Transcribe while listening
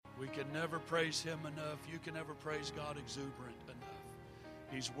can never praise Him enough. You can never praise God exuberant enough.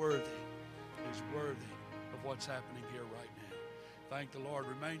 He's worthy. He's worthy of what's happening here right now. Thank the Lord.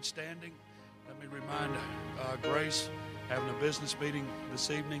 Remain standing. Let me remind Grace having a business meeting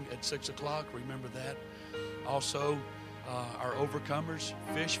this evening at 6 o'clock. Remember that. Also, our Overcomers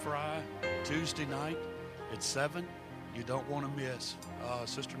Fish Fry Tuesday night at 7. You don't want to miss.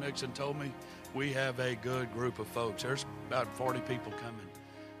 Sister Nixon told me we have a good group of folks. There's about 40 people coming,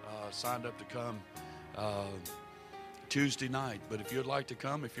 signed up to come Tuesday night. But if you'd like to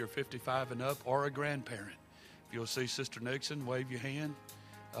come, if you're 55 and up or a grandparent, if you'll see Sister Nixon, wave your hand.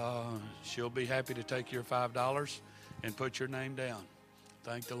 She'll be happy to take your $5 and put your name down.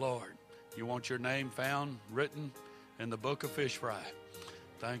 Thank the Lord. You want your name found, written in the book of Fish Fry.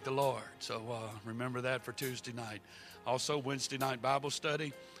 Thank the Lord. So remember that for Tuesday night. Also, Wednesday night Bible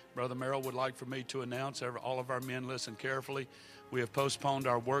study. Brother Merrill would like for me to announce, all of our men listen carefully. We have postponed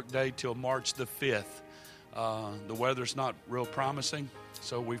our work day till March the 5th. The weather's not real promising,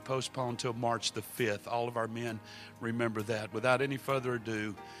 so we've postponed till March the 5th. All of our men remember that. Without any further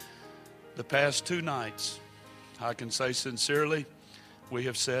ado, the past 2 nights, I can say sincerely, we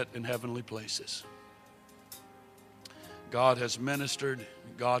have sat in heavenly places. God has ministered.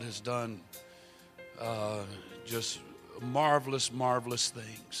 God has done just marvelous, marvelous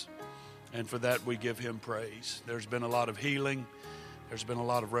things. And for that, we give Him praise. There's been a lot of healing. There's been a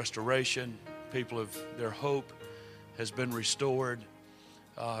lot of restoration. People have, their hope has been restored,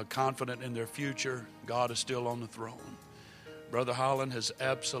 confident in their future. God is still on the throne. Brother Holland has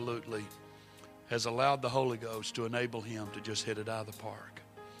allowed the Holy Ghost to enable him to just hit it out of the park.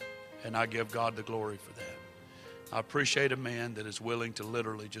 And I give God the glory for that. I appreciate a man that is willing to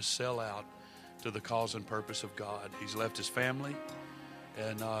literally just sell out to the cause and purpose of God. He's left his family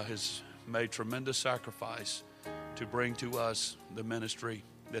and has made tremendous sacrifice to bring to us the ministry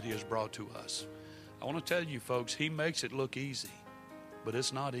that He has brought to us. I want to tell you folks, he makes it look easy, but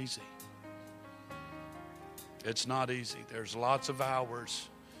it's not easy. It's not easy. There's lots of hours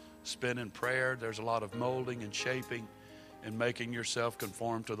spent in prayer. There's a lot of molding and shaping and making yourself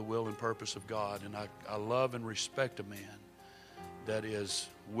conform to the will and purpose of God. And I love and respect a man that is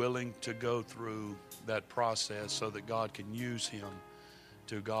willing to go through that process so that God can use him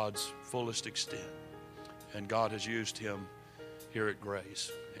to God's fullest extent. And God has used him here at Grace.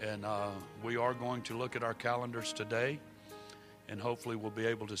 And we are going to look at our calendars today, and hopefully we'll be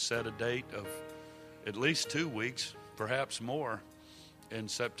able to set a date of at least 2 weeks, perhaps more, in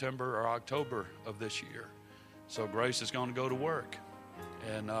September or October of this year. So Grace is going to go to work,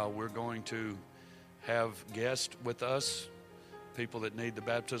 and we're going to have guests with us, people that need the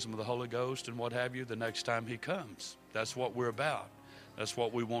baptism of the Holy Ghost and what have you, the next time He comes. That's what we're about. That's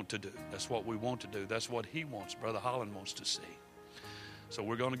what we want to do. That's what we want to do. That's what he wants, Brother Holland wants to see. So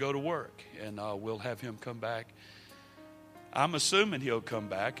we're going to go to work, and we'll have him come back. I'm assuming he'll come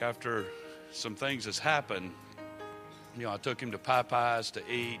back after some things has happened. You know, I took him to Popeyes to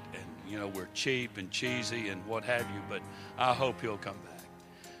eat, and, we're cheap and cheesy and what have you, but I hope he'll come back.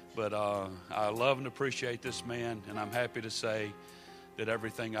 But I love and appreciate this man, and I'm happy to say that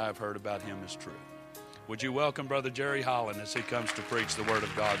everything I've heard about him is true. Would you welcome Brother Jerry Holland as he comes to preach the Word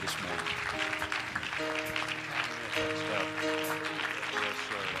of God this morning?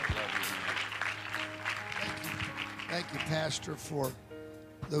 Thank you, Pastor, for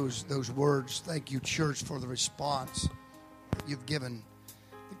those words. Thank you, church, for the response you've given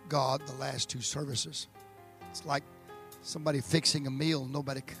God the last 2 services. It's like somebody fixing a meal,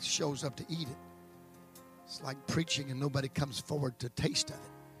 nobody shows up to eat it. It's like preaching and nobody comes forward to taste of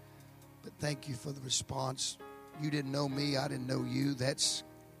it. But thank you for the response. You didn't know me, I didn't know you. That's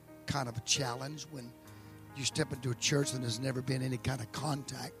kind of a challenge when you step into a church and there's never been any kind of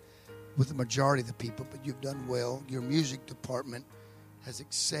contact with the majority of the people, but you've done well. Your music department has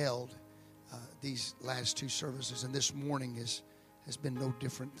excelled these last 2 services, and this morning has been no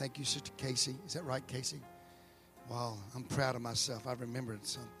different. Thank you, Sister Casey. Is that right, Casey? Wow, I'm proud of myself. I remembered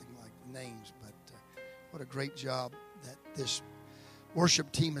something like names, but what a great job that this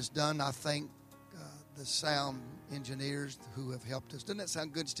worship team has done. I thank the sound engineers who have helped us. Doesn't that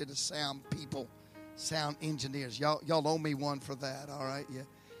sound good instead of sound people? Sound engineers. Y'all owe me one for that, all right? Yeah,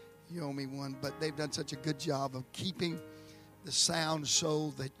 you owe me one. But they've done such a good job of keeping the sound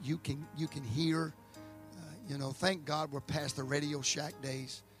so that you can hear. Thank God we're past the Radio Shack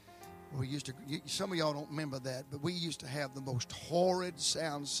days. We used to. Some of y'all don't remember that, but we used to have the most horrid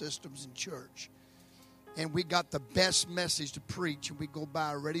sound systems in church. And we got the best message to preach, and we go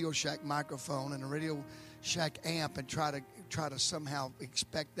buy a Radio Shack microphone and a Radio Shack amp and try to somehow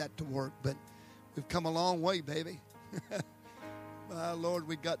expect that to work. But we've come a long way, baby. Lord,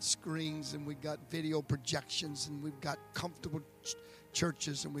 we got screens and we got video projections and we've got comfortable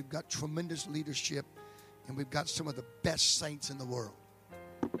churches and we've got tremendous leadership and we've got some of the best saints in the world.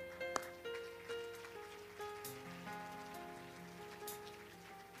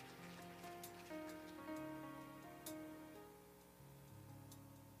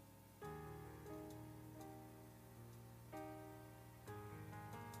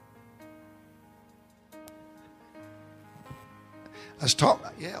 I was talking,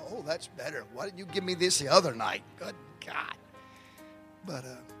 that's better. Why didn't you give me this the other night? Good God. But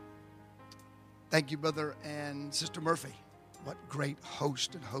thank you, Brother and Sister Murphy. What great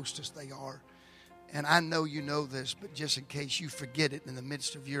host and hostess they are. And I know you know this, but just in case you forget it in the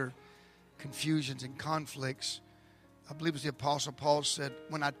midst of your confusions and conflicts, I believe it was the Apostle Paul said,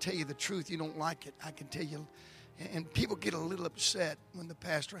 when I tell you the truth, you don't like it. I can tell you. And people get a little upset when the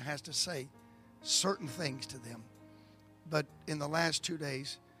pastor has to say certain things to them. But in the last 2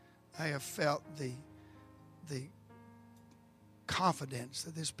 days, I have felt the confidence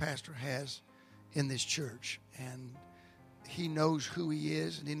that this pastor has in this church. And he knows who he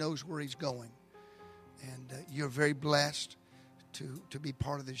is and he knows where he's going. And you're very blessed to be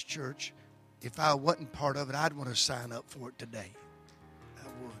part of this church. If I wasn't part of it, I'd want to sign up for it today. I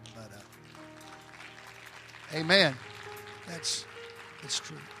would. But amen. It's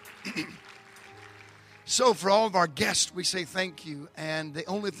true. So for all of our guests, we say thank you. And the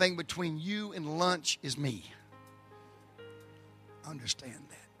only thing between you and lunch is me. Understand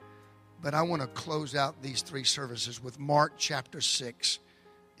that. But I want to close out these 3 services with Mark chapter 6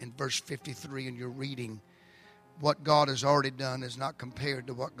 and verse 53 in your reading. What God has already done is not compared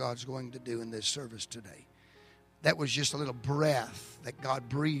to what God's going to do in this service today. That was just a little breath that God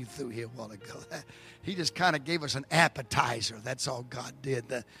breathed through here a while ago. He just kind of gave us an appetizer. That's all God did.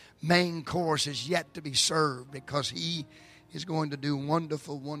 The main course is yet to be served because He is going to do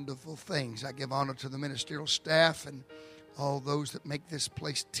wonderful, wonderful things. I give honor to the ministerial staff and all those that make this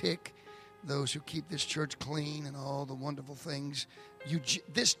place tick, those who keep this church clean and all the wonderful things.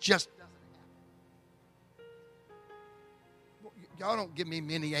 This just doesn't happen. Y'all don't give me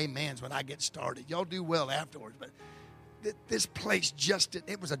many amens when I get started. Y'all do well afterwards, but this place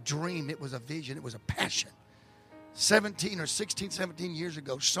it was a dream, it was a vision, it was a passion. 17 years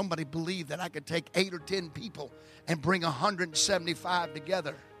ago, somebody believed that I could take 8 or 10 people and bring 175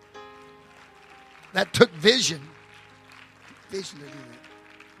 together. That took vision. Vision to do that.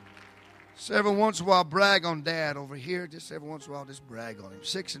 So every once in a while, brag on Dad over here. Just every once in a while, just brag on him.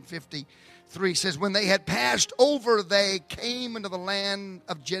 6:53 says, when they had passed over, they came into the land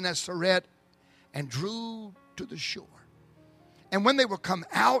of Gennesaret and drew to the shore. And when they were come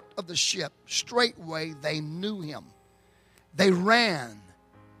out of the ship, straightway they knew him. They ran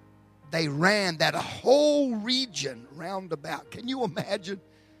that whole region round about. Can you imagine?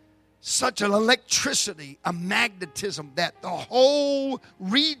 Such an electricity, a magnetism that the whole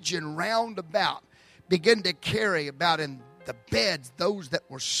region round about began to carry about in the beds those that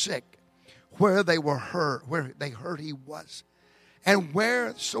were sick, where they heard he was. And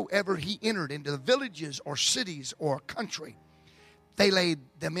wheresoever he entered into the villages or cities or country, they laid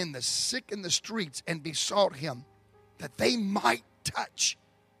them in the sick in the streets and besought him that they might touch,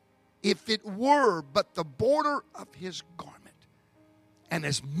 if it were but the border of his garment. And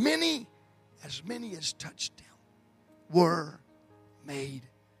as many as touched him were made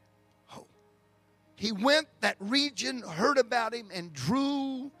whole. He went that region, heard about him, and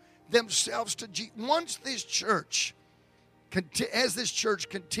drew themselves to Jesus. Once this church, as this church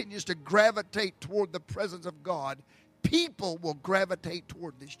continues to gravitate toward the presence of God, people will gravitate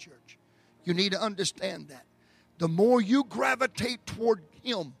toward this church. You need to understand that. The more you gravitate toward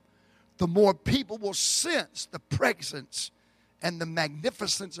Him, the more people will sense the presence and the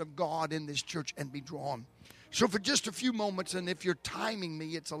magnificence of God in this church and be drawn. So for just a few moments, and if you're timing me,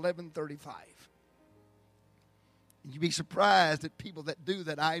 it's 11:35. You'd be surprised at people that do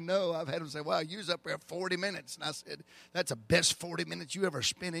that. I know I've had them say, well, you was up there 40 minutes. And I said, that's the best 40 minutes you ever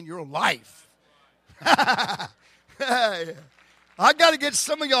spent in your life. I got to get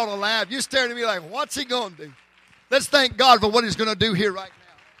some of y'all to laugh. You're staring at me like, what's he going to do? Let's thank God for what He's going to do here right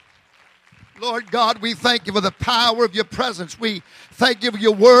now. Lord God, we thank you for the power of your presence. We thank you for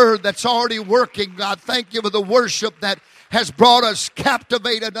your word that's already working. God, thank you for the worship that has brought us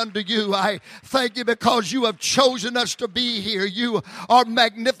captivated unto you. I thank you because you have chosen us to be here. You are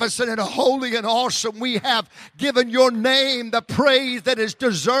magnificent and holy and awesome. We have given your name the praise that is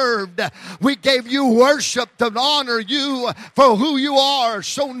deserved. We gave you worship to honor you for who you are.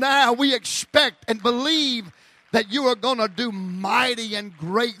 So now we expect and believe that you are going to do mighty and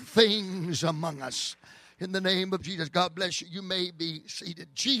great things among us. in the name of Jesus. God bless you. You may be seated.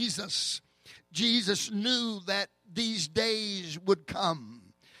 Jesus knew that these days would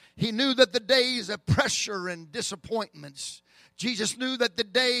come. He knew that the days of pressure and disappointments, Jesus knew that the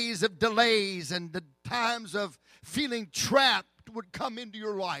days of delays and the times of feeling trapped would come into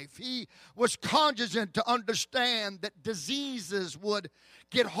your life. He was cognizant to understand that diseases would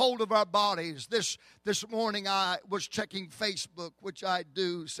get hold of our bodies. This morning I was checking Facebook, which I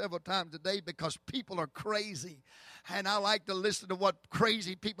do several times a day because people are crazy. And I like to listen to what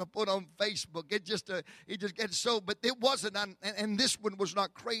crazy people put on Facebook. It just gets so, but it wasn't, and this one was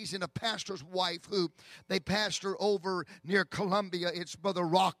not crazy. And a pastor's wife who they pastor over near Columbia, it's Brother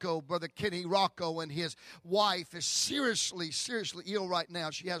Kenny Rocco, and his wife is seriously ill right now.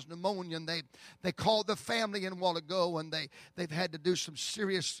 She has pneumonia, and they called the family in a while ago, and they've had to do some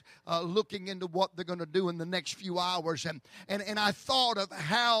serious looking into what they're going to do in the next few hours. And I thought of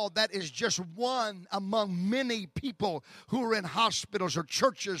how that is just one among many people who are in hospitals or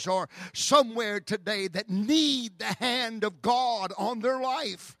churches or somewhere today that need the hand of God on their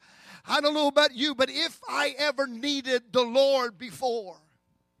life. I don't know about you, but if I ever needed the Lord before,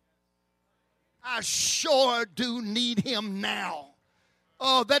 I sure do need Him now.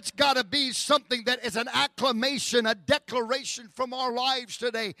 Oh, that's got to be something that is an acclamation, a declaration from our lives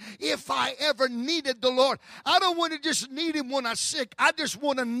today. If I ever needed the Lord, I don't want to just need Him when I'm sick. I just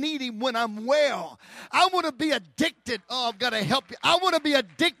want to need Him when I'm well. I want to be addicted. Oh, I've got to help you. I want to be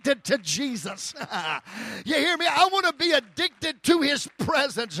addicted to Jesus. You hear me? I want to be addicted to His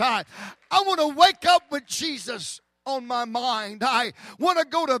presence. I want to wake up with Jesus on my mind. I want to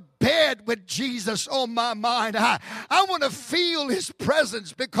go to bed with Jesus on my mind. I want to feel His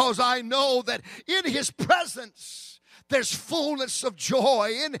presence because I know that in His presence there's fullness of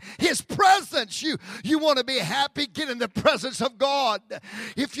joy. In His presence, you want to be happy, get in the presence of God.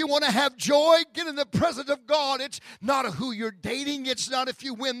 If you want to have joy, get in the presence of God. It's not who you're dating. It's not if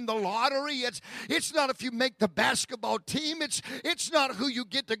you win the lottery. It's not if you make the basketball team. It's not who you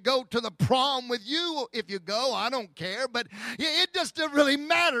get to go to the prom with you. If you go, I don't care. But it just doesn't really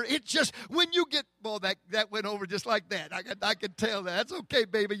matter. It's just when you get, well, that went over just like that. I can tell that. That's okay,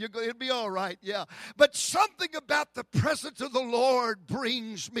 baby. It'll be all right. Yeah. But something about the presence of the Lord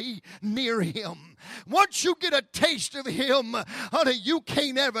brings me near Him. Once you get a taste of Him, honey, you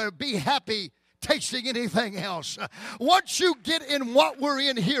can't ever be happy tasting anything else. Once you get in what we're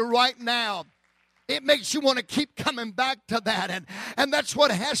in here right now, it makes you want to keep coming back to that. And that's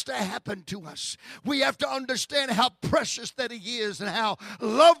what has to happen to us. We have to understand how precious that He is and how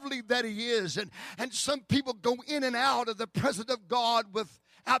lovely that He is. And some people go in and out of the presence of God without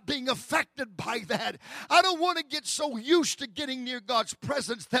being affected by that. I don't want to get so used to getting near God's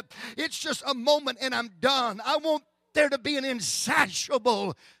presence that it's just a moment and I'm done. I want there to be an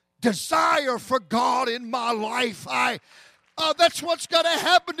insatiable desire for God in my life. That's what's got to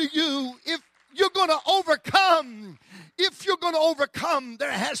happen to you if you're going to overcome. If you're going to overcome,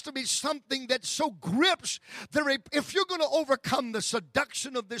 there has to be something that so grips. If you're going to overcome the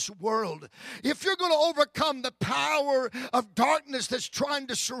seduction of this world, if you're going to overcome the power of darkness that's trying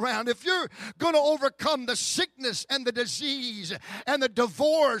to surround, if you're going to overcome the sickness and the disease and the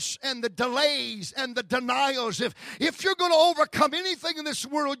divorce and the delays and the denials, if you're going to overcome anything in this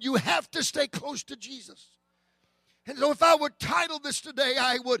world, you have to stay close to Jesus. And so if I would title this today,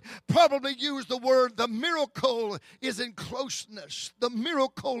 I would probably use the word, the miracle is in closeness. The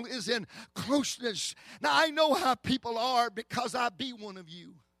miracle is in closeness. Now, I know how people are because I be one of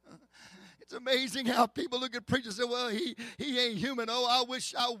you. It's amazing how people look at preachers and say, well, he ain't human. Oh, I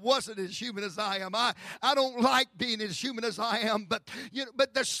wish I wasn't as human as I am. I don't like being as human as I am. But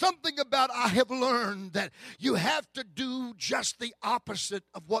there's something about I have learned that you have to do just the opposite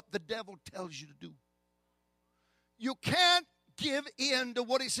of what the devil tells you to do. You can't give in to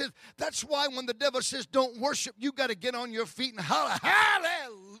what he says. That's why when the devil says don't worship, you got to get on your feet and holler,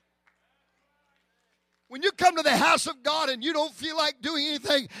 hallelujah. When you come to the house of God and you don't feel like doing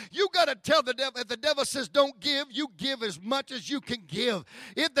anything, you got to tell the devil. If the devil says don't give, you give as much as you can give.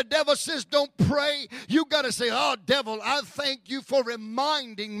 If the devil says don't pray, you got to say, oh, devil, I thank you for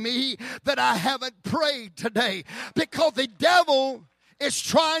reminding me that I haven't prayed today. Because the devil is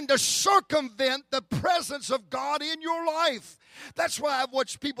trying to circumvent the presence of God in your life. That's why I've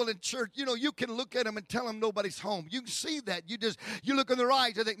watched people in church. You know, you can look at them and tell them nobody's home. You can see that. You look in their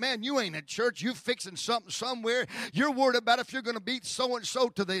eyes and think, man, you ain't in church. You fixing something somewhere. You're worried about if you're going to beat so-and-so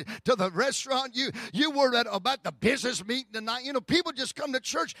to the restaurant. You worried about the business meeting tonight. You know, people just come to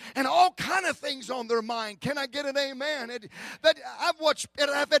church and all kind of things on their mind. Can I get an amen?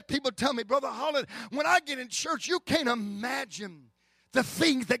 I've had people tell me, Brother Holland, when I get in church, you can't imagine the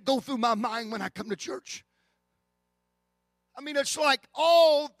things that go through my mind when I come to church. I mean, it's like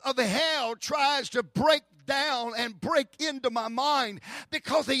all of hell tries to break down and break into my mind,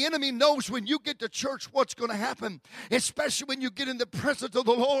 because the enemy knows when you get to church what's going to happen, especially when you get in the presence of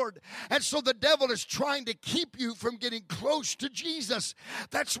the Lord. And so the devil is trying to keep you from getting close to Jesus.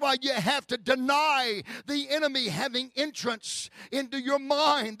 That's why you have to deny the enemy having entrance into your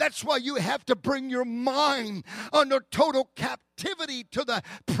mind. That's why you have to bring your mind under total captivity to the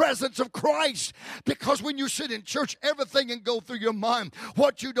presence of Christ. Because when you sit in church, everything can go through your mind.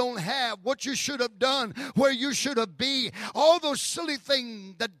 What you don't have, what you should have done, where you should have been, all those silly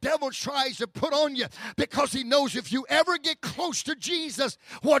things the devil tries to put on you, because he knows if you ever get close to Jesus,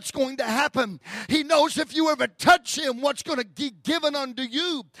 what's going to happen. He knows if you ever touch him, what's going to be given unto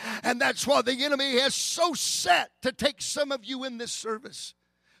you. And that's why the enemy is so set to take some of you in this service.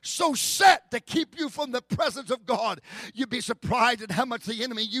 So set to keep you from the presence of God. You'd be surprised at how much the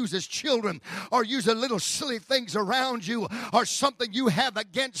enemy uses children, or uses little silly things around you, or something you have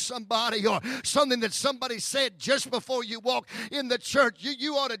against somebody, or something that somebody said just before you walk in the church.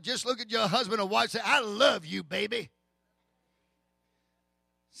 You ought to just look at your husband or wife and say, "I love you, baby."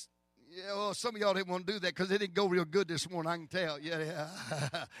 Yeah, well, some of y'all didn't want to do that because it didn't go real good this morning, I can tell. Yeah.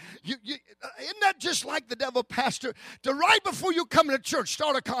 Isn't that just like the devil, Pastor? To right before you come to church,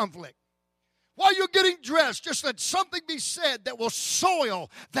 start a conflict. While you're getting dressed, just let something be said that will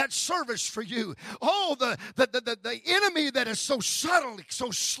soil that service for you. Oh, the enemy that is so subtle,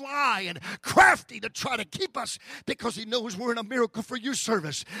 so sly and crafty to try to keep us, because he knows we're in a Miracle for You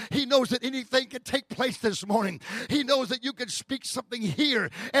service. He knows that anything can take place this morning. He knows that you can speak something here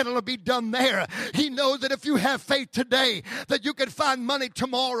and it'll be done there. He knows that if you have faith today, that you can find money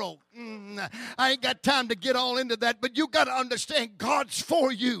tomorrow. I ain't got time to get all into that, but you got to understand God's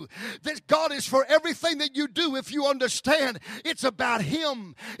for you. This God is for everything that you do. If you understand, it's about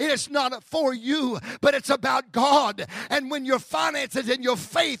Him. It's not for you, but it's about God. And when your finances and your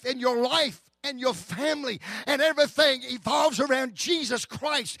faith and your life and your family and everything evolves around Jesus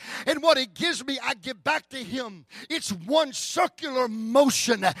Christ, and what He gives me, I give back to Him. It's one circular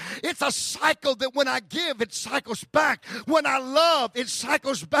motion. It's a cycle that when I give, it cycles back. When I love, it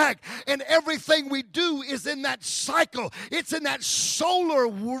cycles back. And everything we do is in that cycle. It's in that solar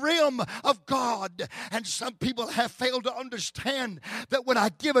realm of God. And some people have failed to understand that when I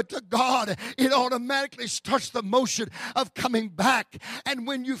give it to God, it automatically starts the motion of coming back. And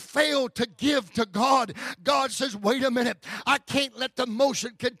when you fail to give to God, God says, wait a minute, I can't let the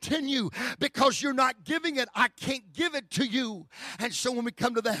motion continue because you're not giving it. I can't give it to you. And so when we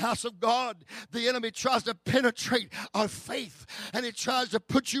come to the house of God, the enemy tries to penetrate our faith, and he tries to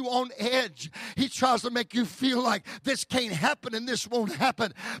put you on edge. He tries to make you feel like this can't happen and this won't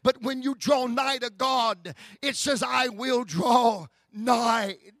happen. But when you draw nigh to God, it says, I will draw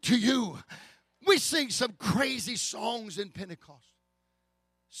nigh to you. We sing some crazy songs in Pentecost.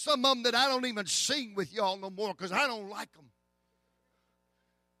 Some of them that I don't even sing with y'all no more because I don't like them.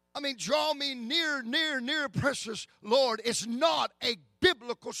 I mean, draw me near, near, near, precious Lord. It's not a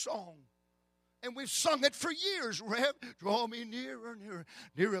biblical song. And we've sung it for years, Rev. Draw me nearer, nearer,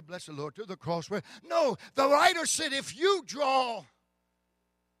 nearer, blessed Lord, to the cross. No, the writer said, if you draw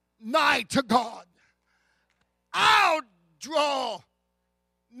nigh to God, I'll draw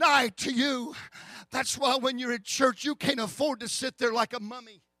nigh to you. That's why when you're in church, you can't afford to sit there like a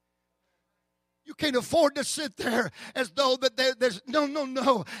mummy. You can't afford to sit there as though that there's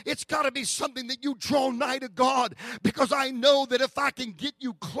no. It's got to be something that you draw nigh to God, because I know that if I can get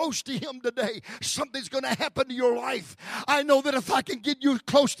you close to Him today, something's going to happen to your life. I know that if I can get you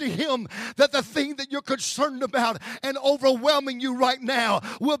close to Him, that the thing that you're concerned about and overwhelming you right now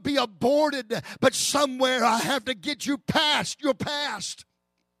will be aborted. But somewhere I have to get you past your past.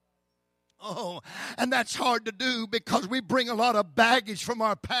 Oh, and that's hard to do because we bring a lot of baggage from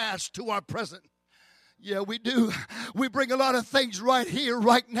our past to our present. Yeah, we do. We bring a lot of things right here,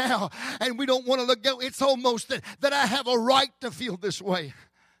 right now, and we don't want to look. It's almost that I have a right to feel this way.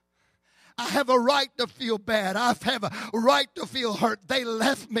 I have a right to feel bad. I have a right to feel hurt. They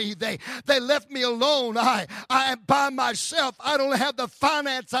left me. They left me alone. I am by myself. I don't have the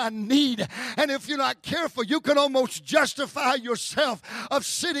finance I need. And if you're not careful, you can almost justify yourself of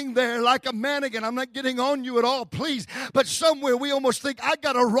sitting there like a mannequin. I'm not getting on you at all, please. But somewhere we almost think I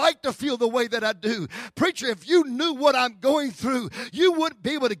got a right to feel the way that I do. Preacher, if you knew what I'm going through, you wouldn't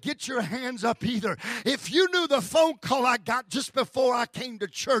be able to get your hands up either. If you knew the phone call I got just before I came to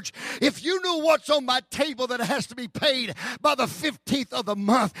church, if you you knew what's on my table that has to be paid by the 15th of the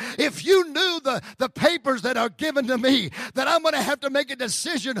month, if you knew the papers that are given to me, that I'm going to have to make a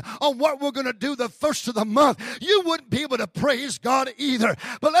decision on what we're going to do the first of the month, you wouldn't be able to praise God either.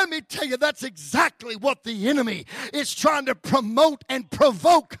 But let me tell you, that's exactly what the enemy is trying to promote and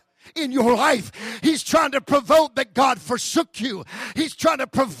provoke in your life. He's trying to provoke that God forsook you. He's trying to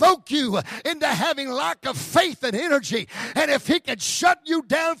provoke you into having lack of faith and energy. And if he can shut you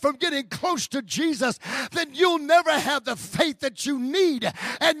down from getting close to Jesus, then you'll never have the faith that you need,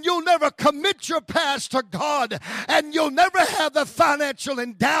 and you'll never commit your past to God, and you'll never have the financial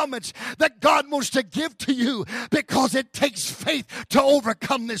endowments that God wants to give to you, because it takes faith to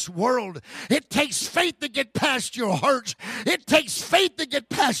overcome this world. It takes faith to get past your hurts. It takes faith to get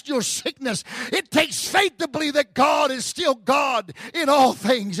past your sickness. It takes faith to believe that God is still God in all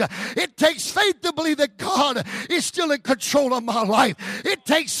things. It takes faith to believe that God is still in control of my life. It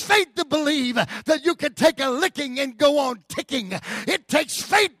takes faith to believe that you can take a licking and go on ticking. It takes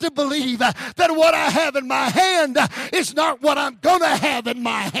faith to believe that what I have in my hand is not what I'm going to have in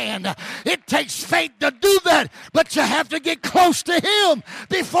my hand. It takes faith to do that, but you have to get close to Him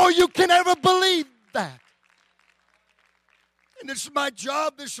before you can ever believe that. And it's my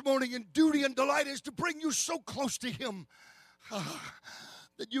job this morning, and duty and delight is to bring you so close to Him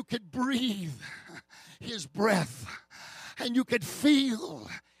that you could breathe His breath and you could feel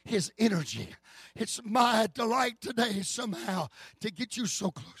His energy. It's my delight today somehow to get you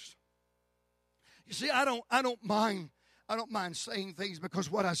so close. You see, I don't mind saying things, because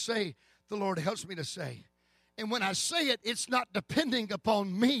what I say, the Lord helps me to say. And when I say it, it's not depending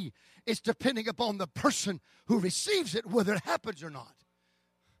upon me. It's depending upon the person who receives it, whether it happens or not.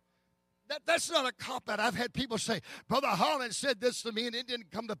 That's not a cop-out. I've had people say, Brother Holland said this to me and it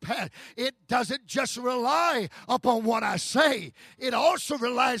didn't come to pass. It doesn't just rely upon what I say. It also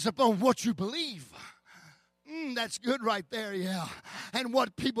relies upon what you believe. That's good right there, yeah. And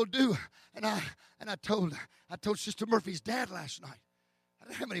what people do. And I told Sister Murphy's dad last night. I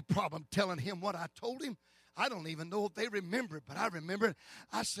didn't have any problem telling him what I told him. I don't even know if they remember it, but I remember it.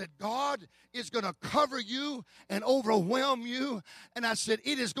 I said, God is going to cover you and overwhelm you. And I said,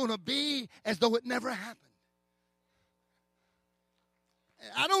 it is going to be as though it never happened.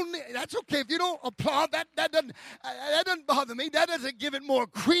 That's okay if you don't applaud. That doesn't bother me. That doesn't give it more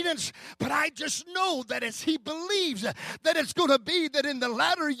credence. But I just know that as he believes that it's going to be that in the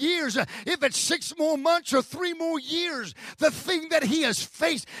latter years, if it's 6 more months or 3 more years, the thing that he has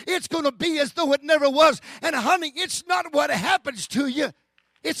faced, it's going to be as though it never was. And honey, it's not what happens to you.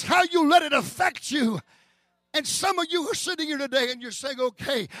 It's how you let it affect you. And some of you are sitting here today and you're saying,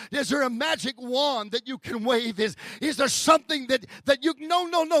 okay, is there a magic wand that you can wave? Is there something that you, no,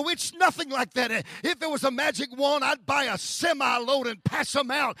 it's nothing like that. If it was a magic wand, I'd buy a semi-load and pass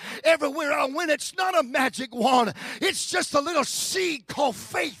them out everywhere I went. It's not a magic wand. It's just a little seed called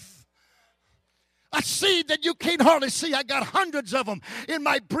faith. A seed that you can't hardly see. I got hundreds of them in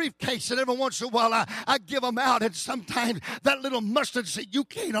my briefcase, and every once in a while I give them out, and sometimes that little mustard seed, you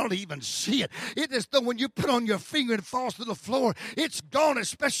can't hardly even see it. It is though when you put on your finger and it falls to the floor, it's gone,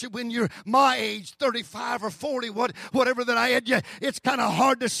 especially when you're my age, 35 or 40, whatever that I had. It's kind of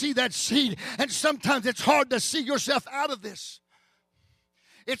hard to see that seed, and sometimes it's hard to see yourself out of this.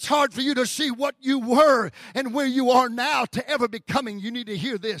 It's hard for you to see what you were and where you are now to ever becoming. You need to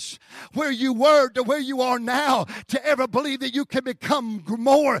hear this. Where you were to where you are now to ever believe that you can become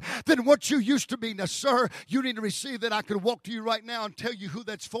more than what you used to be. Now, sir, you need to receive that. I could walk to you right now and tell you who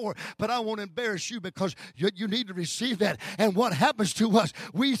that's for, but I won't embarrass you because you need to receive that. And what happens to us,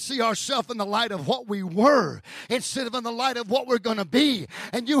 we see ourselves in the light of what we were instead of in the light of what we're going to be.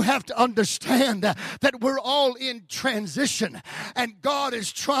 And you have to understand that we're all in transition, and God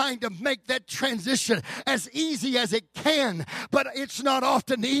is trying to make that transition as easy as it can, but it's not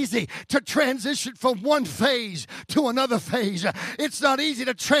often easy to transition from one phase to another phase. It's not easy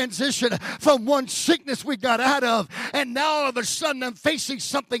to transition from one sickness we got out of, and now all of a sudden I'm facing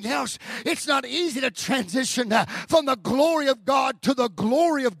something else. It's not easy to transition from the glory of God to the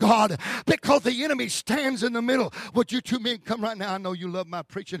glory of God, because the enemy stands in the middle. Would you two men come right now? I know you love my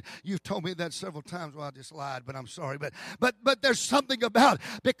preaching. You've told me that several times. Well, I just lied, but I'm sorry. But there's something about,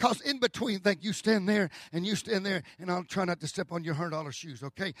 because in between, think you stand there and you stand there, and I'll try not to step on your $100 shoes,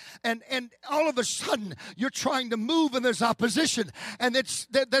 okay? And all of a sudden, you're trying to move, and there's opposition, and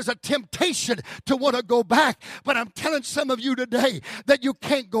there's a temptation to want to go back. But I'm telling some of you today that you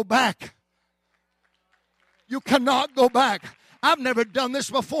can't go back. You cannot go back. I've never done this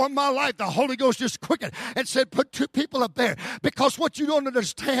before in my life. The Holy Ghost just quickened and said, put 2 people up there. Because what you don't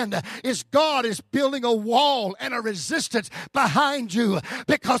understand is God is building a wall and a resistance behind you,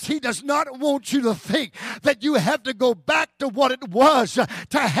 because He does not want you to think that you have to go back to what it was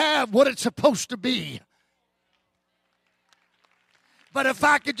to have what it's supposed to be. But if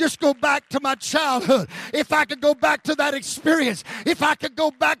I could just go back to my childhood, if I could go back to that experience, if I could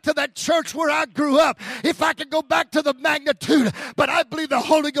go back to that church where I grew up, if I could go back to the magnitude. But I believe the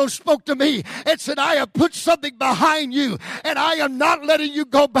Holy Ghost spoke to me and said, I have put something behind you, and I am not letting you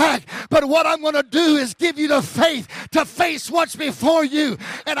go back. But what I'm going to do is give you the faith to face what's before you.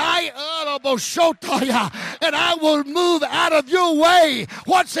 And I will move out of your way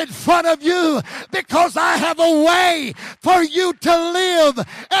what's in front of you, because I have a way for you to live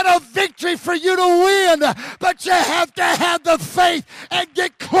and a victory for you to win. But you have to have the faith and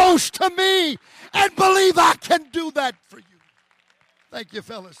get close to me and believe I can do that for you. Thank you,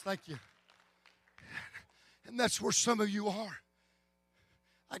 fellas. Thank you. And that's where some of you are.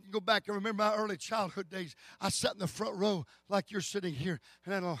 I can go back and remember my early childhood days. I sat in the front row like you're sitting here.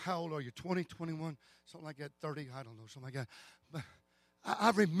 And I don't know, how old are you? 20, 21, something like that, 30, I don't know, something like that. But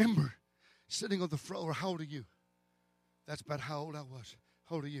I remember sitting on the front row. How old are you? That's about how old I was.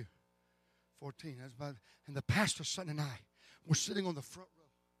 How old are you? 14. That's about, and the pastor's son and I were sitting on the front row,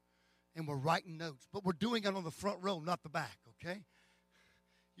 and we're writing notes. But we're doing it on the front row, not the back, okay?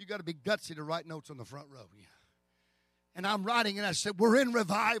 You got to be gutsy to write notes on the front row. Yeah. And I'm writing, and I said, we're in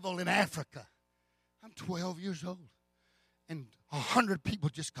revival in Africa. I'm 12 years old, and 100 people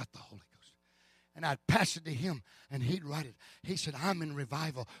just got the Holy Ghost. And I'd pass it to him, and he'd write it. He said, I'm in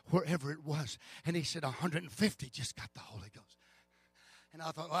revival wherever it was. And he said, 150 just got the Holy Ghost. And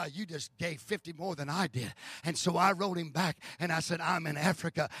I thought, wow, you just gave 50 more than I did. And so I wrote him back, and I said, I'm in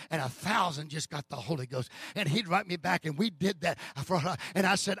Africa, and 1,000 just got the Holy Ghost. And he'd write me back, and we did that. And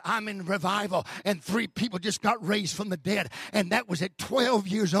I said, I'm in revival, and 3 people just got raised from the dead. And that was at 12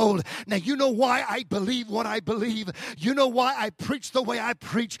 years old. Now, you know why I believe what I believe? You know why I preach the way I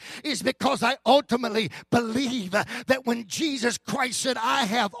preach? Is because I ultimately believe that when Jesus Christ said, I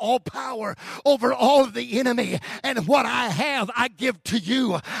have all power over all of the enemy, and what I have, I give to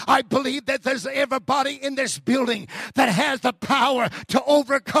you. I believe that there's everybody in this building that has the power to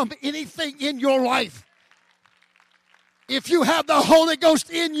overcome anything in your life. If you have the Holy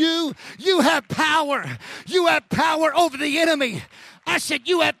Ghost in you, you have power. You have power over the enemy. I said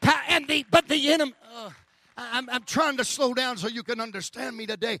you have power, but the enemy. I'm trying to slow down so you can understand me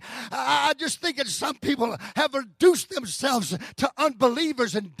today. I just think that some people have reduced themselves to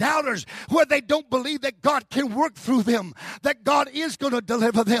unbelievers and doubters, where they don't believe that God can work through them, that God is going to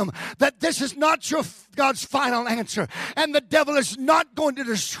deliver them, that this is not God's final answer, and the devil is not going to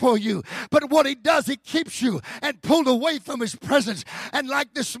destroy you. But what he does, he keeps you and pulled away from his presence. And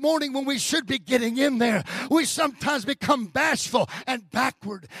like this morning, when we should be getting in there, we sometimes become bashful and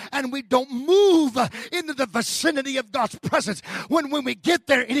backward, and we don't move into the vicinity of God's presence. When we get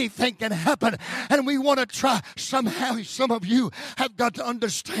there, anything can happen, and we want to try. Somehow, some of you have got to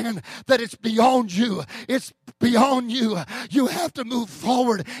understand that it's beyond you. It's beyond you. You have to move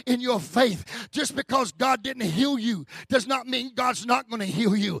forward in your faith. Just because God didn't heal you does not mean God's not going to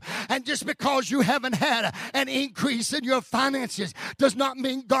heal you. And just because you haven't had an increase in your finances does not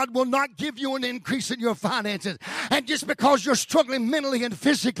mean God will not give you an increase in your finances. And just because you're struggling mentally and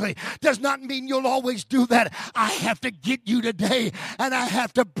physically does not mean you'll always do that. I have to get you today, and I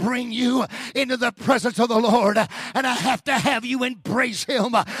have to bring you into the presence of the Lord, and I have to have you embrace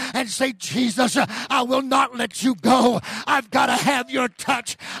Him and say, Jesus, I will not let you go. I've got to have your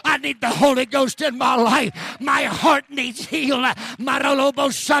touch. I need the Holy Ghost in my life. My heart needs healed. My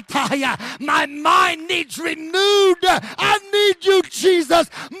mind needs renewed. I need you, Jesus,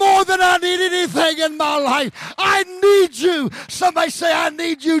 more than I need anything in my life. I need you. Somebody say, I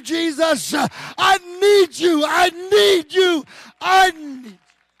need you, Jesus. I need you. I need you. I need you.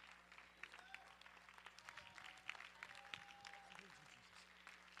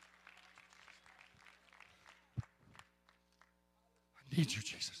 I need you,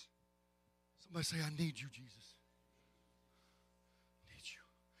 Jesus. Somebody say, I need you, Jesus. I need you.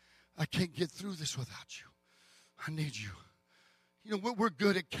 I can't get through this without you. I need you. You know, we're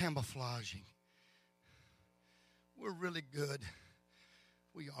good at camouflaging. We're really good.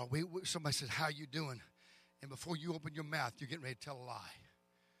 We are. Somebody says, how you doing? And before you open your mouth, you're getting ready to tell a lie.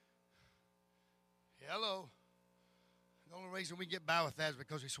 Hello. The only reason we get by with that is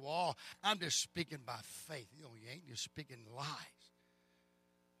because we say, well, I'm just speaking by faith. You know, you ain't just speaking lies.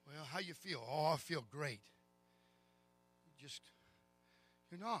 Well, how you feel? Oh, I feel great.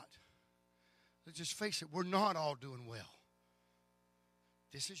 You're not. Let's just face it, we're not all doing well.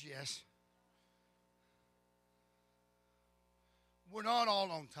 This is yes. We're not all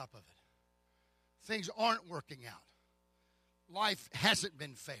on top of it. Things aren't working out. Life hasn't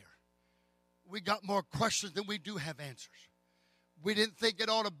been fair. We got more questions than we do have answers. We didn't think it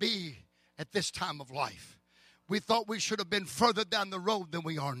ought to be at this time of life. We thought we should have been further down the road than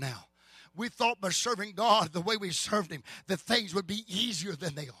we are now. We thought by serving God the way we served Him, that things would be easier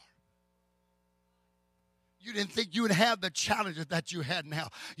than they are. You didn't think you would have the challenges that you had now.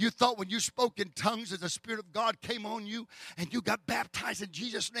 You thought when you spoke in tongues as the Spirit of God came on you and you got baptized in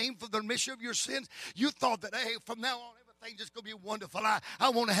Jesus' name for the remission of your sins, you thought that, hey, from now on, everything's just going to be wonderful. I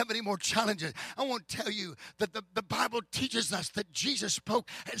won't have any more challenges. I want to tell you that the Bible teaches us that Jesus spoke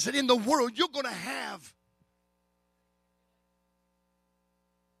and said, in the world, you're going to have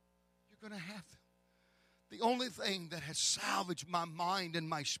them. The only thing that has salvaged my mind and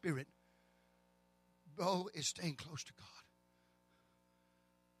my spirit, bro, is staying close to God.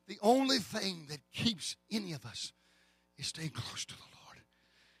 The only thing that keeps any of us is staying close to the Lord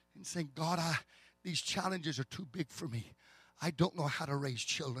and saying, God, these challenges are too big for me. I don't know how to raise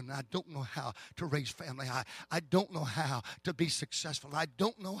children. I don't know how to raise family. I don't know how to be successful. I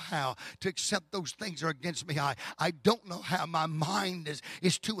don't know how to accept those things that are against me. I don't know how. My mind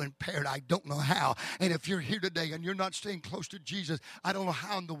is too impaired. I don't know how. And if you're here today and you're not staying close to Jesus, I don't know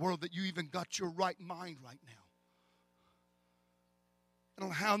how in the world that you even got your right mind right now. I don't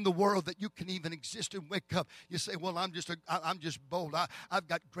know how in the world that you can even exist and wake up. You say, well, I'm just bold. I've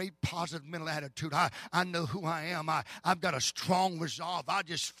got great positive mental attitude. I know who I am. I've got a strong resolve. I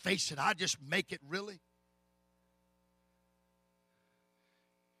just face it. I just make it. Really?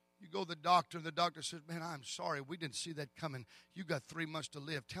 You go to the doctor, and the doctor says, man, I'm sorry. We didn't see that coming. You got 3 months to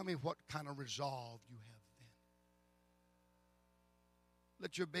live. Tell me what kind of resolve you have then.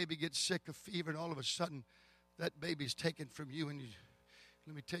 Let your baby get sick, a fever, and all of a sudden that baby's taken from you, and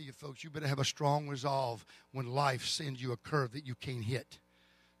let me tell you, folks, you better have a strong resolve when life sends you a curve that you can't hit.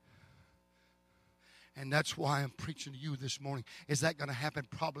 And that's why I'm preaching to you this morning. Is that going to happen?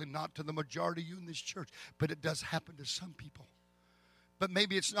 Probably not to the majority of you in this church, but it does happen to some people. But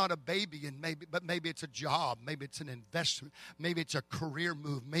maybe it's not a baby, but maybe it's a job. Maybe it's an investment. Maybe it's a career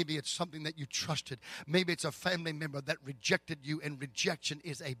move. Maybe it's something that you trusted. Maybe it's a family member that rejected you, and rejection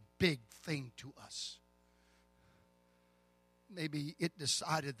is a big thing to us. Maybe it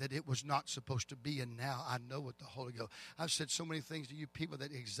decided that it was not supposed to be, and now I know what the Holy Ghost. I've said so many things to you people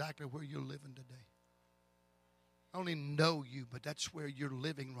that exactly where you're living today. I only know you, but that's where you're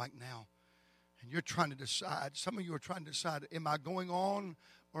living right now. And you're trying to decide. Some of you are trying to decide, am I going on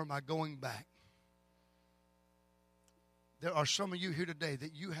or am I going back? There are some of you here today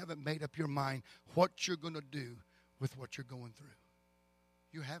that you haven't made up your mind what you're going to do with what you're going through.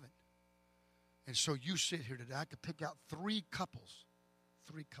 You haven't. And so you sit here today. I could pick out three couples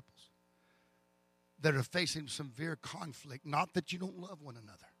that are facing some severe conflict. Not that you don't love one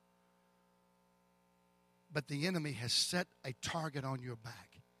another, but the enemy has set a target on your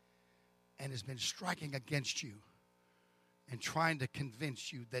back and has been striking against you and trying to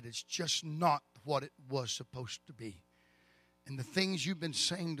convince you that it's just not what it was supposed to be. And the things you've been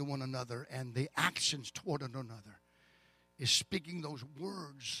saying to one another and the actions toward one another is speaking those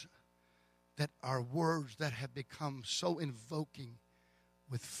words that are words that have become so invoking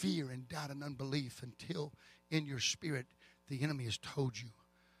with fear and doubt and unbelief until in your spirit the enemy has told you,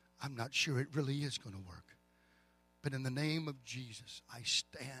 I'm not sure it really is going to work. But in the name of Jesus, I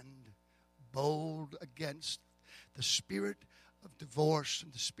stand bold against the spirit of divorce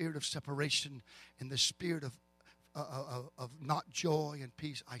and the spirit of separation and the spirit of not joy and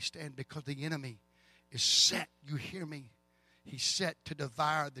peace. I stand because the enemy is set, you hear me, he's set to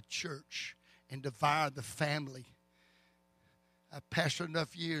devour the church and devour the family. I've pastored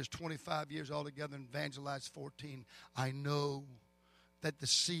enough years, 25 years altogether, and evangelized 14. I know that the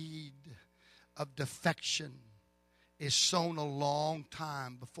seed of defection is sown a long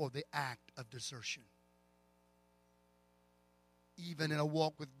time before the act of desertion. Even in a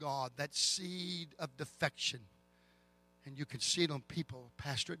walk with God, that seed of defection, and you can see it on people.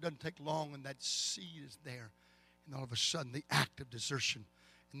 Pastor, it doesn't take long, and that seed is there. And all of a sudden, the act of desertion.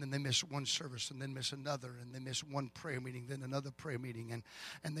 And then they miss one service, and then miss another, and they miss one prayer meeting, then another prayer meeting,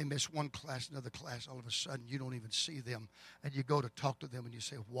 and they miss one class, another class. All of a sudden, you don't even see them. And you go to talk to them, and you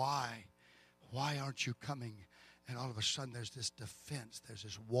say, why? Why aren't you coming? And all of a sudden, there's this defense. There's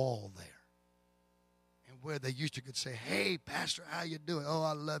this wall there. And where they used to could say, hey, Pastor, how you doing? Oh,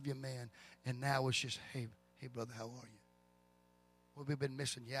 I love you, man. And now it's just, hey, brother, how are you? What have we been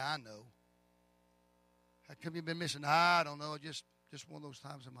missing? Yeah, I know. How come you've been missing? I don't know. Just one of those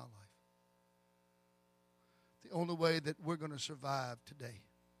times in my life. The only way that we're going to survive today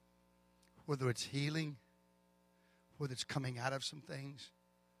whether it's healing, whether it's coming out of some things.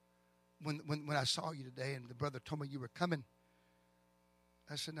 When I saw you today and the brother told me you were coming,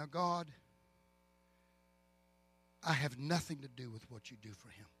 I said, now, God, I have nothing to do with what you do for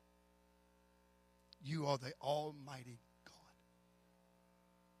him. You are the Almighty God.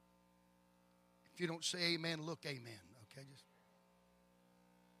 If you don't say amen, look amen. Okay,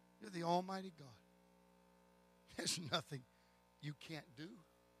 you're the Almighty God. There's nothing you can't do.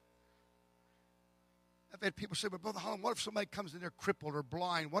 I've had people say, but Brother Holland, what if somebody comes in there crippled or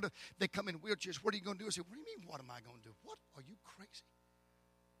blind? What if they come in wheelchairs? What are you going to do? I say, what do you mean, what am I going to do? What? Are you crazy?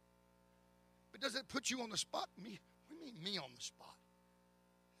 But does it put you on the spot? Me? What do you mean, me on the spot?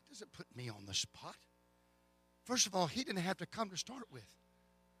 It doesn't put me on the spot. First of all, he didn't have to come to start with.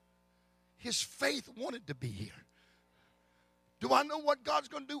 His faith wanted to be here. Do I know what God's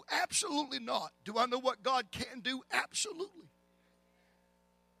going to do? Absolutely not. Do I know what God can do? Absolutely.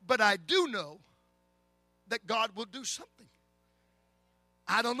 But I do know that God will do something.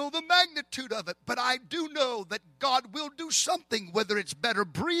 I don't know the magnitude of it, but I do know that God will do something, whether it's better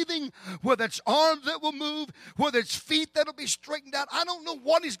breathing, whether it's arms that will move, whether it's feet that will be straightened out. I don't know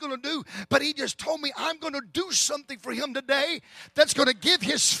what he's going to do, but he just told me I'm going to do something for him today that's going to give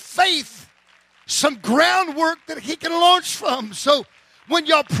his faith some groundwork that he can launch from. So when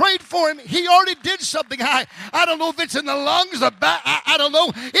y'all prayed for him, he already did something. I don't know if it's in the lungs, the back, I don't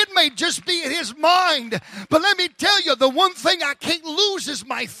know. It may just be in his mind. But let me tell you, the one thing I can't lose is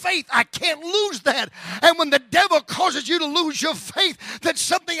my faith. I can't lose that. And when the devil causes you to lose your faith, that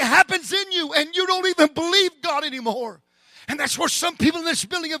something happens in you and you don't even believe God anymore. And that's where some people in this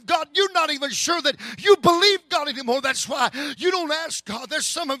building of God, you're not even sure that you believe God anymore. That's why you don't ask God. There's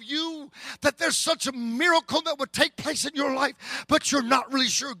some of you that there's such a miracle that would take place in your life, but you're not really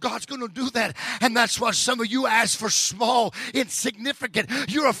sure God's going to do that. And that's why some of you ask for small, insignificant.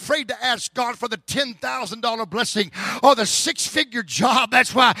 You're afraid to ask God for the $10,000 blessing or the six-figure job.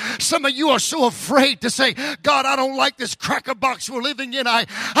 That's why some of you are so afraid to say, God, I don't like this cracker box we're living in. I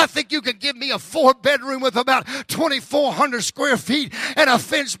think you can give me a 4-bedroom with about 2,400 square feet and a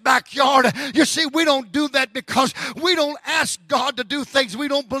fenced backyard. You see, we don't do that because we don't ask God to do things we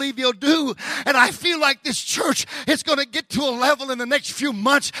don't believe he'll do. And I feel like this church is going to get to a level in the next few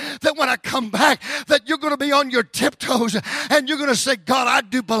months that when I come back, that you're going to be on your tiptoes and you're going to say, God, I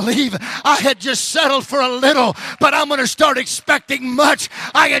do believe I had just settled for a little, but I'm going to start expecting much.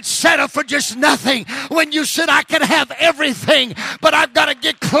 I had settled for just nothing when you said I can have everything, but I've got to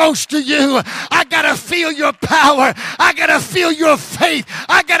get close to you. I got to feel your power. I got to feel your faith.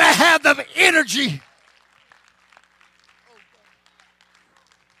 I got to have the energy.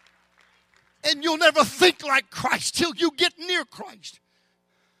 And you'll never think like Christ till you get near Christ.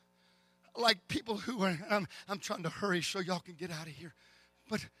 Like people who are, I'm trying to hurry so y'all can get out of here.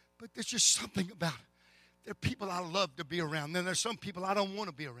 But there's just something about it. There are people I love to be around. Then there's some people I don't want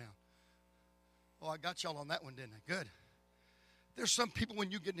to be around. Oh, I got y'all on that one, didn't I? Good. There's some people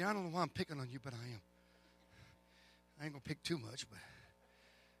when you get near, I don't know why I'm picking on you, but I am. I ain't going to pick too much, but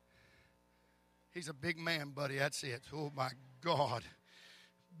he's a big man, buddy. That's it. Oh, my God.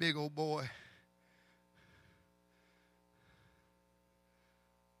 Big old boy.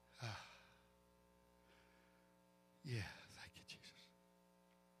 Yeah, thank you, Jesus.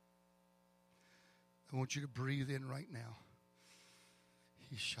 I want you to breathe in right now.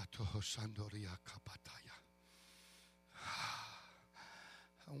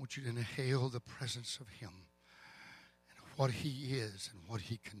 I want you to inhale the presence of him. What he is and what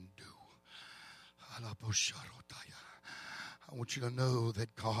he can do. I want you to know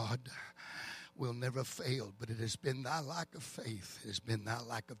that God will never fail, but it has been thy lack of faith. It has been thy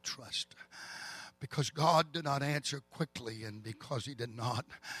lack of trust. Because God did not answer quickly, and because he did not,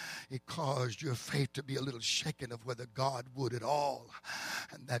 it caused your faith to be a little shaken of whether God would at all.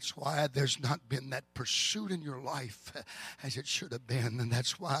 And that's why there's not been that pursuit in your life as it should have been. And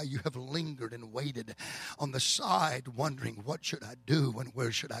that's why you have lingered and waited on the side, wondering, what should I do and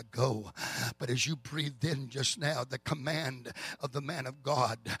where should I go? But as you breathed in just now the command of the man of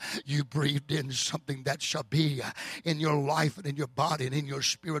God, you breathed in something that shall be in your life and in your body and in your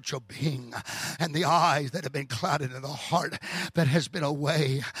spiritual being. And the eyes that have been clouded and the heart that has been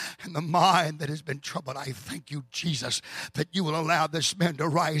away and the mind that has been troubled, I thank you, Jesus, that you will allow this man to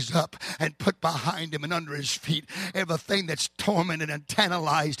rise up and put behind him and under his feet everything that's tormented and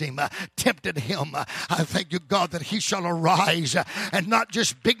tantalized him, tempted him. I thank you, God, that he shall arise, and not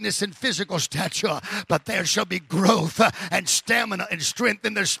just bigness and physical stature, but there shall be growth and stamina and strength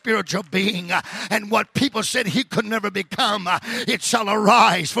in their spiritual being. And what people said he could never become, it shall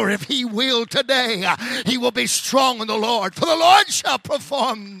arise. For if he will today, he will be strong in the Lord. For the Lord shall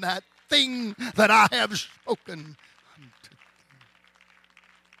perform that thing that I have spoken unto thee.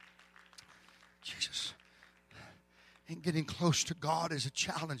 Jesus. And getting close to God is a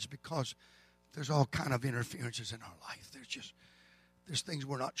challenge because there's all kind of interferences in our life. There's things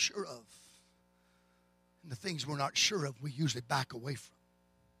we're not sure of. And the things we're not sure of, we usually back away from.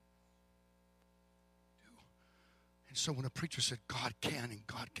 And so when a preacher said God can and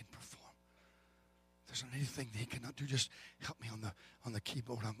God can perform, there's not anything that he cannot do. Just help me on the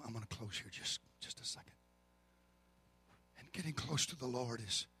keyboard. I'm going to close here just a second. And getting close to the Lord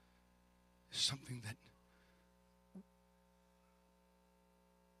is something that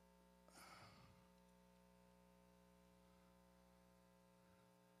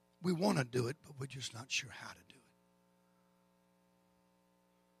we want to do it, but we're just not sure how to do it.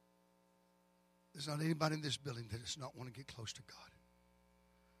 There's not anybody in this building that does not want to get close to God.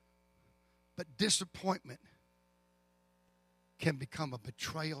 But disappointment can become a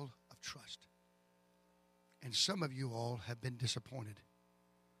betrayal of trust. And some of you all have been disappointed.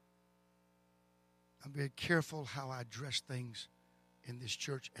 I'm very careful how I address things in this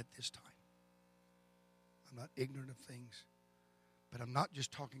church at this time. I'm not ignorant of things. But I'm not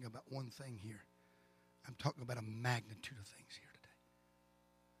just talking about one thing here. I'm talking about a magnitude of things here today.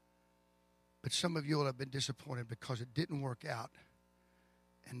 But some of you will have been disappointed because it didn't work out.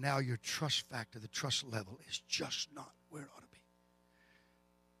 And now your trust factor, the trust level, is just not where it ought to be.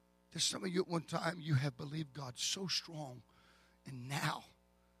 There's some of you at one time, you have believed God so strong. And now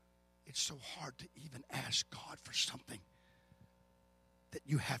it's so hard to even ask God for something that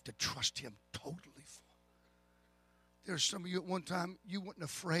you have to trust Him totally for. There's some of you at one time, you weren't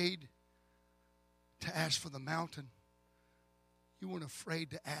afraid to ask for the mountain. You weren't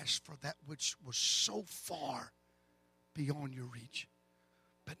afraid to ask for that which was so far beyond your reach.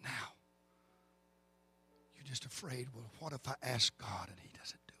 But now, you're just afraid, well, what if I ask God and He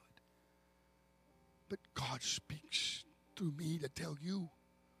doesn't do it? But God speaks through me to tell you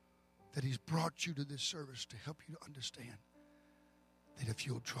that He's brought you to this service to help you to understand that if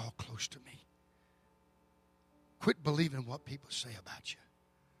you'll draw close to me, quit believing what people say about you.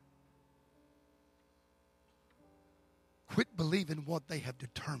 Quit believing what they have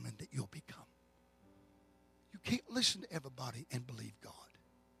determined that you'll become. You can't listen to everybody and believe God.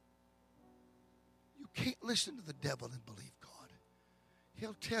 You can't listen to the devil and believe God.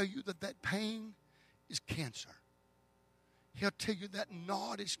 He'll tell you that pain is cancer. He'll tell you that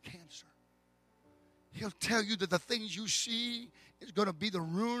knot is cancer. He'll tell you that the things you see is going to be the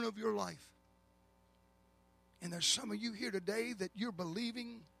ruin of your life. And there's some of you here today that you're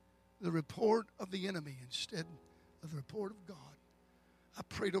believing the report of the enemy instead of the report of God. I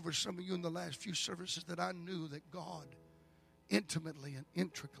prayed over some of you in the last few services that I knew that God intimately and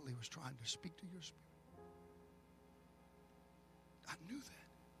intricately was trying to speak to your spirit. I knew that.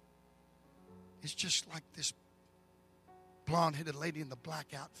 It's just like this blonde-headed lady in the black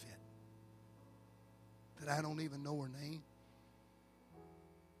outfit that I don't even know her name.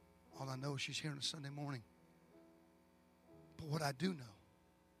 All I know is she's here on a Sunday morning. But what I do know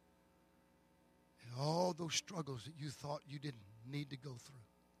is all those struggles that you thought you didn't need to go through,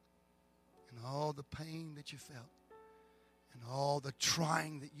 and all the pain that you felt, and all the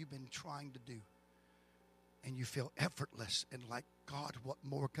trying that you've been trying to do, and you feel effortless and like, God, what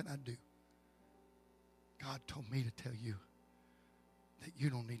more can I do? God told me to tell you that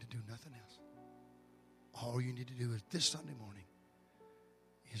you don't need to do nothing else. All you need to do is this Sunday morning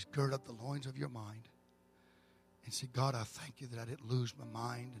is gird up the loins of your mind and say, God, I thank you that I didn't lose my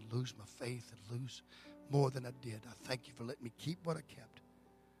mind and lose my faith and lose more than I did. I thank you for letting me keep what I kept.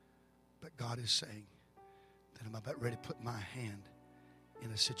 But God is saying that I'm about ready to put my hand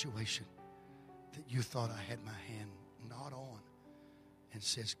in a situation that you thought I had my hand not on, and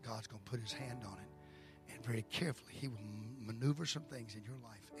says God's going to put His hand on it. And very carefully, He will maneuver some things in your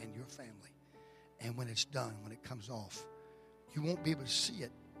life and your family. And when it's done, when it comes off, you won't be able to see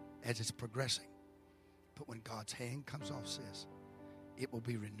it as it's progressing. But when God's hand comes off, says, it will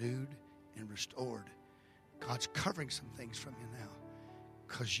be renewed and restored. God's covering some things from you now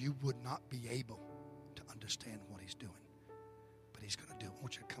because you would not be able to understand what He's doing. But He's going to do it. I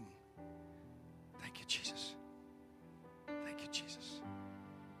want you to come. Thank you, Jesus. Thank you, Jesus.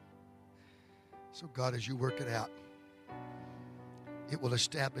 So God, as you work it out, it will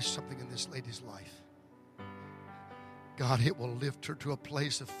establish something in this lady's life. God, it will lift her to a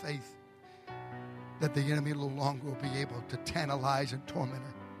place of faith that the enemy no longer will be able to tantalize and torment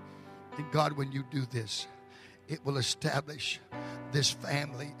her. And God, when you do this, it will establish this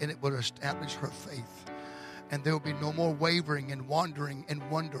family and it will establish her faith. And there will be no more wavering and wandering and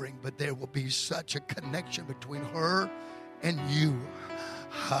wondering, but there will be such a connection between her and you.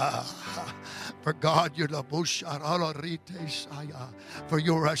 For God, you're the for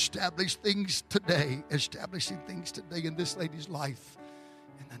you're establishing things today in this lady's life.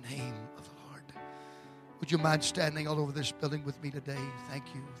 In the name of the Lord. Would you mind standing all over this building with me today?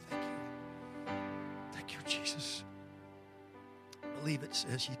 Thank you. Thank you. Thank you, Jesus. I believe it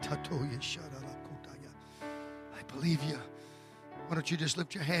says, I believe you. Why don't you just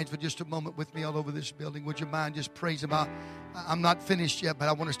lift your hands for just a moment with me all over this building? Would you mind just praise Him? I'm not finished yet, but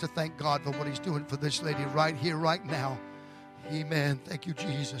I want us to thank God for what He's doing for this lady right here, right now. Amen. Thank you,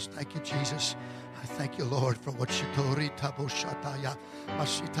 Jesus. Thank you, Jesus. I thank you, Lord, for what you told me.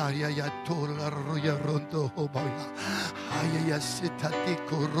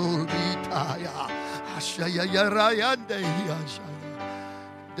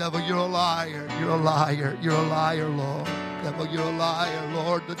 Devil, you're a liar. You're a liar. You're a liar, Lord. Devil, you're a liar,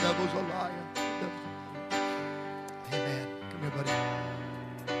 Lord. The devil's a liar. Amen. Come here, buddy.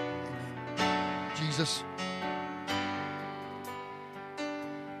 Amen. Jesus,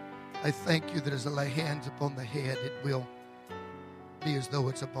 I thank you that as I lay hands upon the head, it will be as though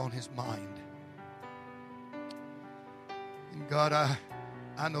it's upon his mind. And God,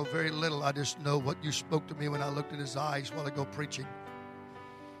 I know very little. I just know what you spoke to me when I looked in his eyes while ago preaching.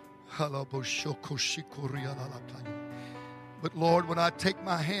 But Lord, when I take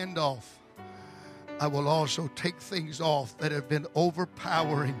my hand off, I will also take things off that have been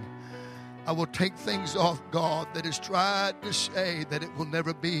overpowering. I will take things off, God, that has tried to say that it will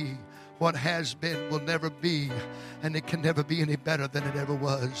never be. What has been will never be, and it can never be any better than it ever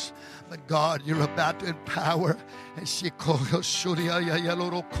was. But God, you're about to empower this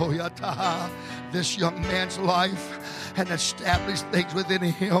young man's life and establish things within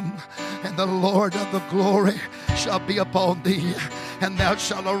him. And the Lord of the glory shall be upon thee, and thou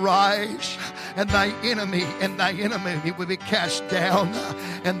shalt arise, and thy enemy will be cast down,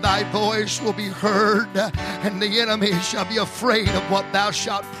 and thy voice will be heard, and the enemy shall be afraid of what thou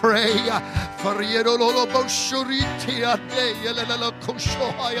shalt pray.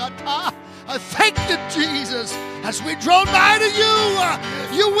 I thank you, Jesus, as we draw nigh to you,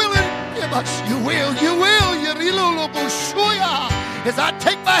 you will give us, you will. As I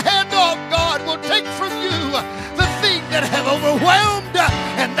take my hand off, God will take from you the thing that have overwhelmed,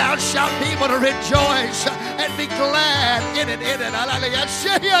 and thou shalt be able to rejoice and be glad in it. Yes.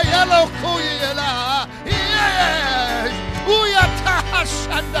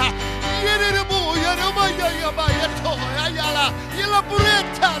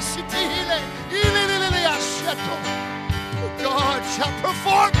 God shall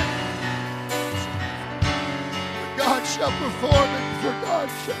perform it. God shall perform it. For God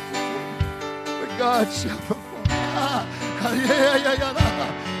shall perform it. For God shall perform it.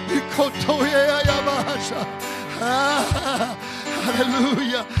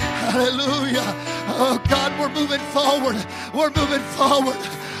 Hallelujah. Hallelujah. Oh God, we're moving forward. We're moving forward.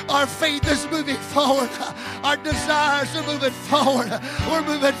 Our faith is moving forward. Our desires are moving forward. We're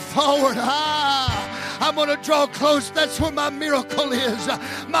moving forward. I'm going to draw close. That's where my miracle is.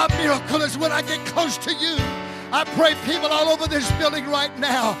 My miracle is when I get close to you. I pray people all over this building right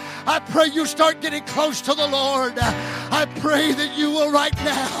now, I pray you start getting close to the Lord. I pray that you will right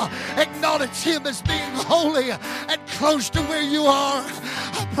now acknowledge Him as being holy and close to where you are.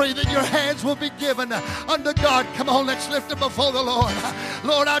 I pray that your hands will be given unto God. Come on, let's lift them before the Lord.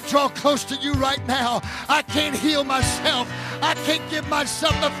 Lord, I draw close to you right now. I can't heal myself. I can't give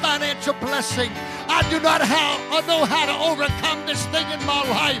myself a financial blessing. I do not know how to overcome this thing in my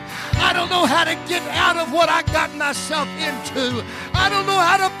life. I don't know how to get out of what I got myself into. I don't know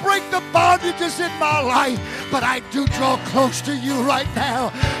how to break the bondages in my life. But I do draw close to you right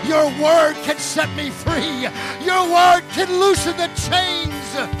now. Your word can set me free. Your word can loosen the chains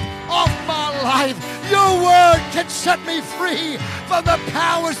off my life. Your word can set me free from the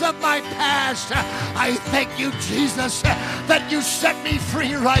powers of my past. I thank you, Jesus, that you set me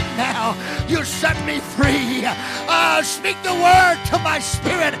free right now. You set me free. Speak the word to my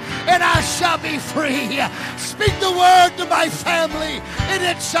spirit, and I shall be free. Speak the word to my family, and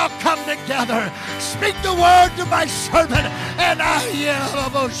it shall come together. Speak the word to my servant, and I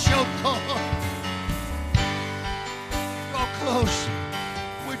shall draw close.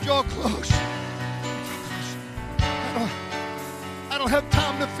 Draw close. I don't have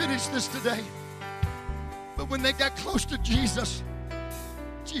time to finish this today. But when they got close to Jesus,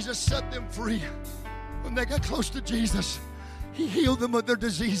 Jesus set them free. When they got close to Jesus, He healed them of their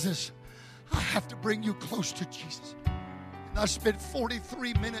diseases. I have to bring you close to Jesus. And I spent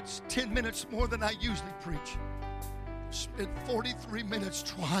 43 minutes, 10 minutes more than I usually preach. Spent 43 minutes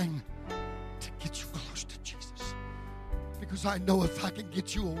trying to get you close to Jesus. Because I know if I can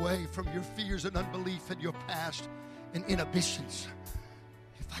get you away from your fears and unbelief and your past and inhibitions,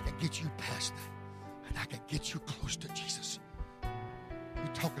 if I can get you past that and I can get you close to Jesus.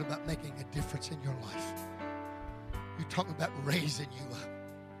 You're talking about making a difference in your life. You're talking about raising you up.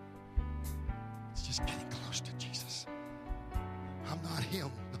 It's just getting close to Jesus. I'm not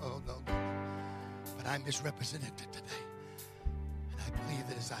him. No. But I'm his representative today. And I believe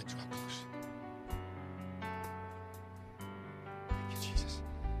that as I draw close. Thank you, Jesus.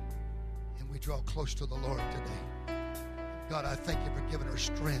 And we draw close to the Lord today. God, I thank you for giving her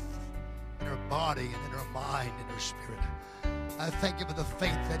strength in her body and in her mind and her spirit. I thank you for the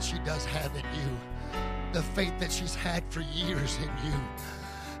faith that she does have in you. The faith that she's had for years in you.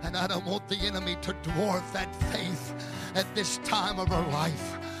 And I don't want the enemy to dwarf that faith at this time of her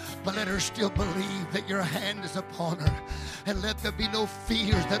life. But let her still believe that your hand is upon her. And let there be no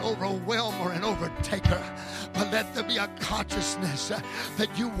fears that overwhelm her and overtake her. But let there be a consciousness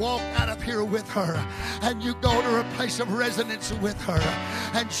that you walk out of here with her. And you go to her place of residence with her.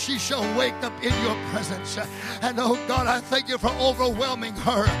 And she shall wake up in your presence. And oh God, I thank you for overwhelming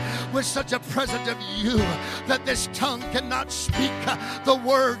her with such a presence of you that this tongue cannot speak the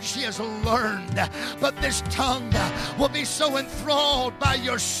words she has learned. But this tongue will be so enthralled by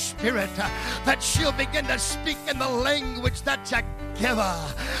your Spirit that she'll begin to speak in the language that you give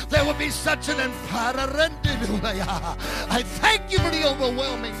her. There will be such an empowerment. I thank you for the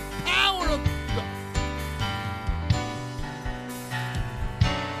overwhelming power of God.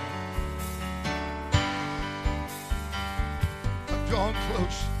 I'm drawing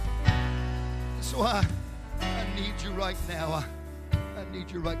close. So I need you right now. I need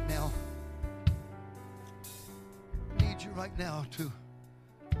you right now. I need you right now to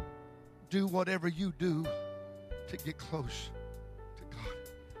do whatever you do to get close to God.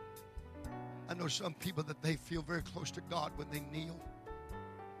 I know some people that they feel very close to God when they kneel.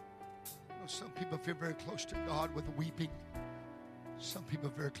 I know some people feel very close to God with weeping. Some people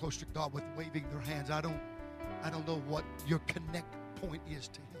are very close to God with waving their hands. I don't know what your connect point is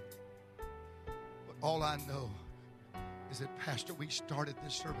to Him. But all I know is that, Pastor, we started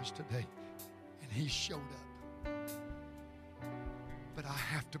this service today and He showed up. But I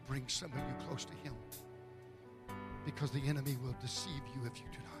have to bring some of you close to Him because the enemy will deceive you if you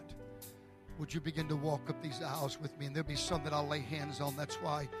do not. Would you begin to walk up these aisles with me? And there'll be some that I'll lay hands on. That's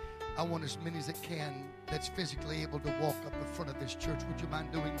why I want as many as I can that's physically able to walk up in front of this church. Would you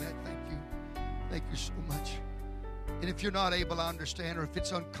mind doing that? Thank you. Thank you so much. And if you're not able, I understand, or if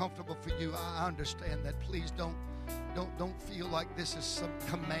it's uncomfortable for you, I understand that. Please don't feel like this is some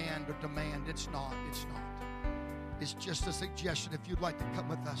command or demand. It's not. It's not. It's just a suggestion if you'd like to come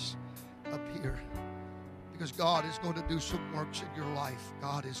with us up here. Because God is going to do some works in your life.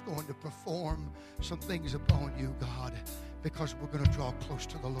 God is going to perform some things upon you, God, because we're going to draw close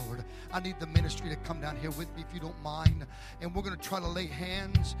to the Lord. I need the ministry to come down here with me if you don't mind. And we're going to try to lay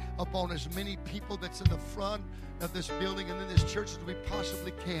hands upon as many people that's in the front of this building and in this church as we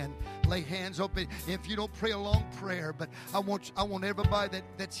possibly can. Lay hands open. If you don't pray a long prayer, but I want everybody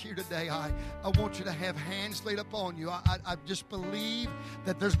that's here today, I want you to have hands laid upon you. I just believe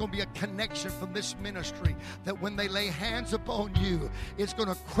that there's going to be a connection from this ministry, that when they lay hands upon you, it's going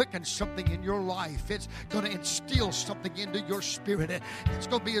to quicken something in your life. It's going to instill something into your spirit. It's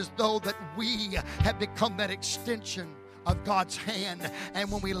going to be as though that we have become that extension of God's hand,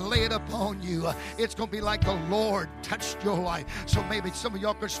 and when we lay it upon you, it's going to be like the Lord touched your life. So maybe some of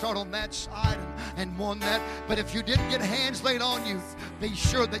y'all could start on that side and one that. But if you didn't get hands laid on you, be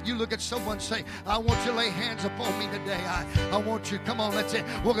sure that you look at someone and say, I want you to lay hands upon me today. I want you, come on, let's say,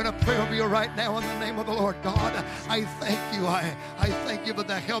 we're going to pray over you right now in the name of the Lord. God, I thank you. I thank you for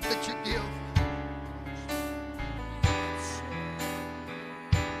the help that you give.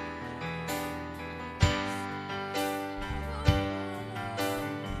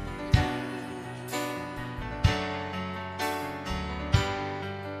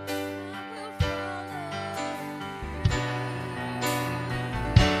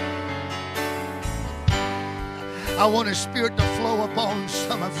 I want His Spirit to flow upon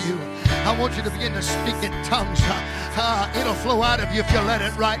some of you. I want you to begin to speak in tongues. It'll flow out of you if you let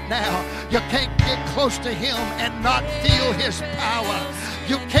it right now. You can't get close to Him and not feel His power.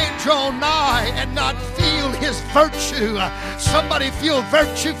 You can't draw nigh and not feel His virtue. Somebody feel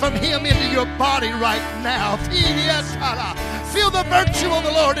virtue from Him into your body right now. Feel the virtue of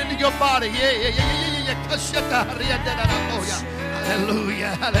the Lord into your body.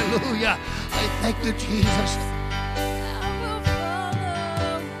 Hallelujah, hallelujah. I thank you, Jesus.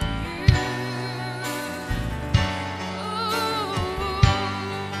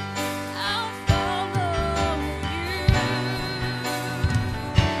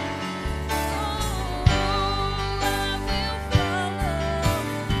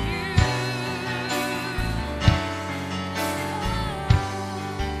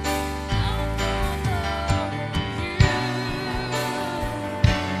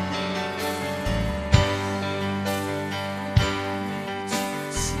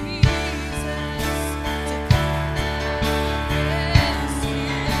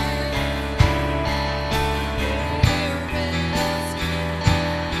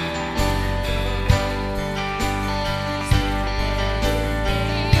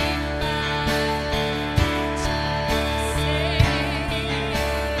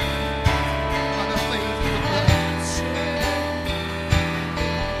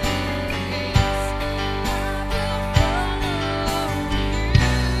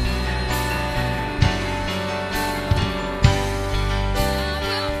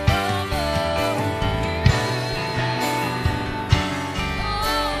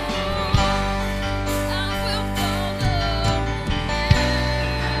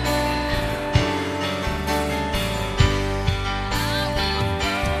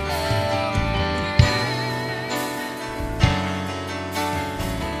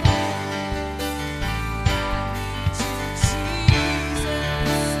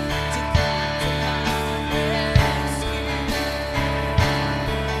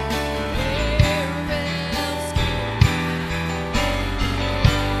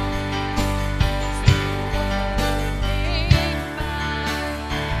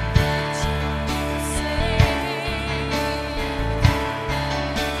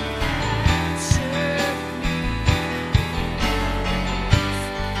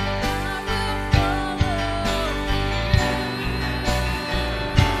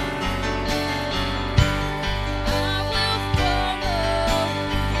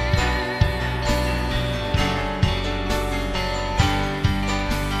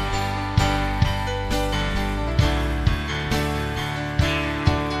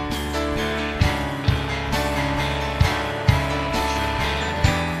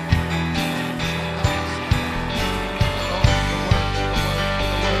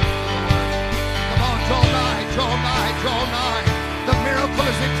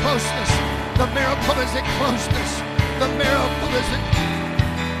 closeness. The miracle is in closeness. The miracle is in